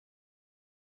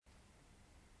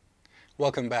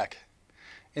Welcome back.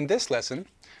 In this lesson,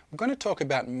 we're going to talk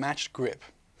about matched grip.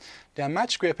 Now,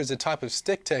 matched grip is a type of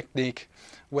stick technique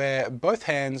where both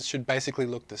hands should basically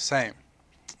look the same.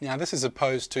 Now, this is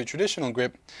opposed to traditional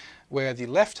grip where the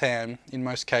left hand, in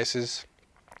most cases,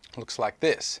 looks like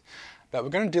this. But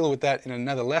we're going to deal with that in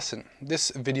another lesson.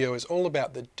 This video is all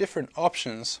about the different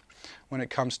options when it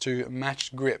comes to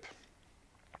matched grip.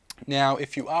 Now,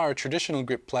 if you are a traditional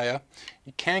grip player,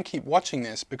 you can keep watching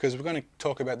this because we're going to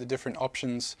talk about the different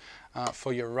options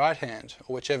for your right hand,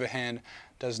 or whichever hand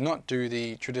does not do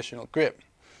the traditional grip.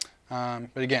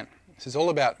 But again, this is all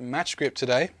about matched grip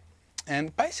today,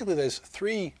 and basically there's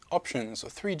three options or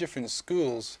three different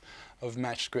schools of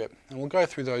matched grip, and we'll go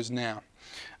through those now.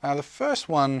 The first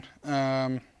one,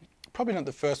 probably not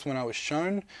the first one I was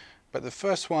shown, but the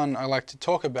first one I like to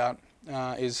talk about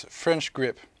is French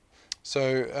grip.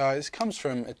 So this comes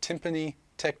from a timpani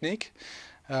technique.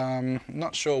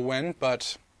 Not sure when,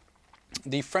 but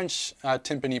the French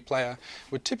timpani player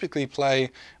would typically play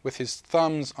with his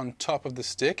thumbs on top of the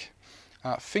stick,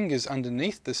 fingers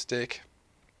underneath the stick,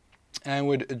 and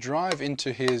would drive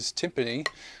into his timpani,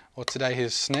 or today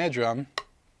his snare drum,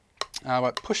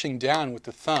 by pushing down with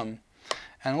the thumb.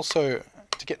 And also,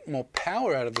 to get more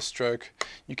power out of the stroke,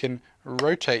 you can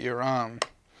rotate your arm.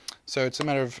 So it's a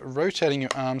matter of rotating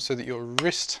your arm so that your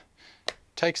wrist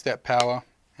takes that power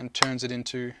and turns it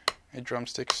into a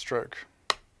drumstick stroke.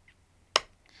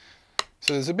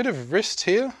 So there's a bit of wrist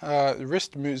here, the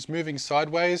wrist is moving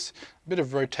sideways, a bit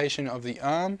of rotation of the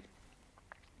arm,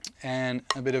 and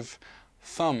a bit of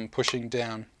thumb pushing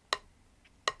down.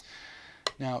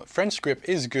 Now, French grip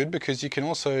is good because you can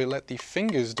also let the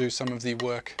fingers do some of the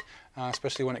work,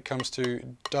 especially when it comes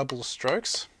to double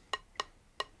strokes.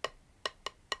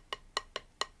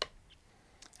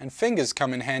 And fingers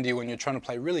come in handy when you're trying to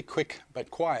play really quick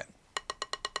but quiet.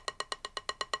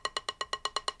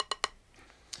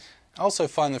 I also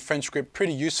find the French grip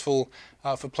pretty useful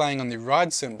for playing on the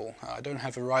ride cymbal. I don't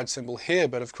have a ride cymbal here,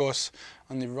 but of course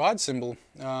on the ride cymbal,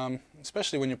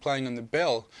 especially when you're playing on the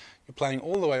bell, you're playing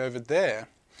all the way over there.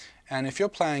 And if you're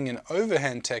playing an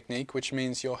overhand technique, which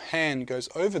means your hand goes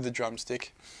over the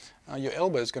drumstick, your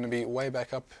elbow is going to be way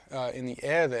back up in the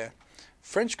air there.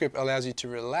 French grip allows you to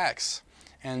relax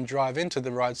and drive into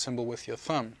the ride cymbal with your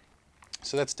thumb.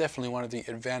 So that's definitely one of the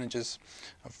advantages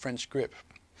of French grip.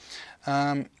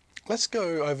 Let's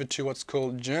go over to what's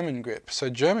called German grip.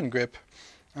 So German grip,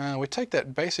 we take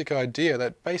that basic idea,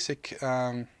 that basic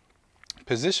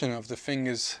position of the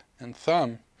fingers and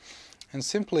thumb, and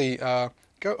simply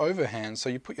go overhand. So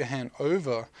you put your hand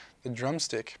over the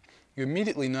drumstick. You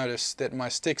immediately notice that my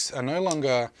sticks are no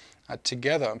longer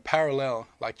together, parallel,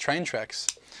 like train tracks.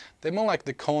 They're more like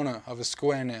the corner of a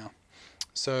square now.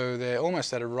 So they're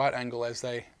almost at a right angle as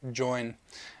they join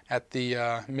at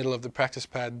the middle of the practice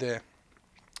pad there.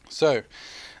 So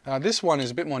this one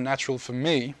is a bit more natural for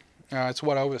me. It's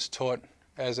what I was taught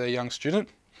as a young student.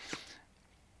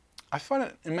 I find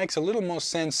it makes a little more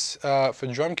sense for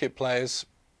drum kit players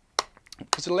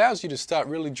because it allows you to start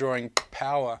really drawing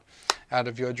power out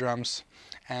of your drums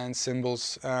and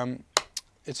cymbals.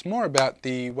 It's more about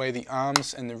the way the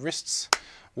arms and the wrists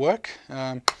work.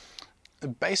 A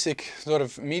basic sort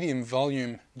of medium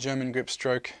volume German grip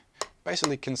stroke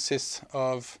basically consists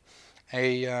of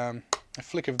a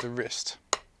flick of the wrist.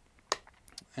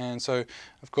 And so,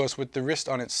 of course, with the wrist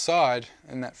on its side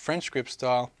in that French grip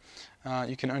style,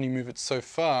 you can only move it so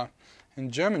far. In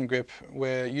German grip,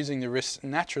 we're using the wrist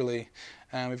naturally,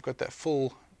 and we've got that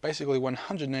full, basically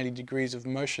 180 degrees of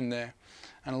motion there,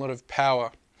 and a lot of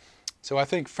power. So I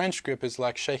think French grip is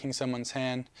like shaking someone's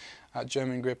hand.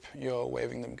 German grip, you're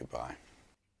waving them goodbye.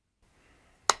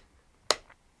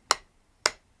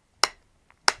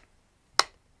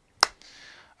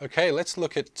 Okay, let's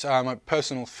look at my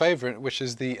personal favorite, which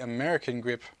is the American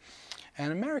grip.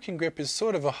 And American grip is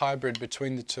sort of a hybrid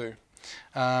between the two.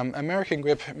 American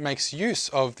grip makes use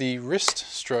of the wrist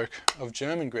stroke of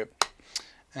German grip,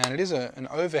 and it is an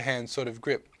overhand sort of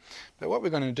grip. But what we're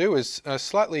going to do is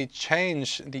slightly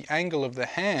change the angle of the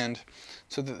hand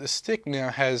so that the stick now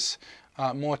has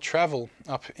more travel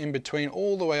up in between,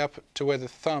 all the way up to where the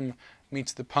thumb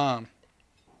meets the palm.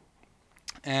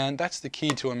 And that's the key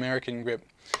to American grip,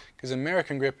 because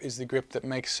American grip is the grip that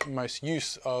makes most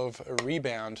use of a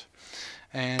rebound,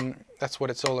 and that's what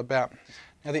it's all about.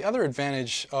 Now, the other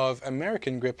advantage of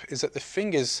American grip is that the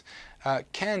fingers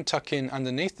can tuck in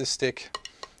underneath the stick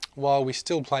while we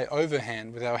still play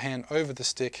overhand with our hand over the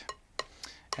stick,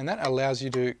 and that allows you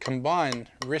to combine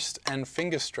wrist and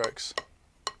finger strokes.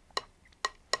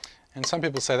 And some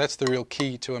people say that's the real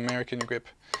key to American grip,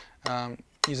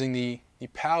 using the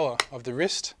power of the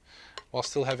wrist while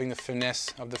still having the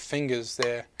finesse of the fingers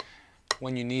there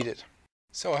when you need it.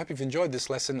 So I hope you've enjoyed this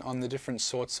lesson on the different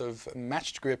sorts of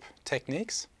matched grip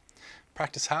techniques.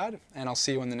 Practice hard, and I'll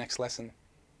see you in the next lesson.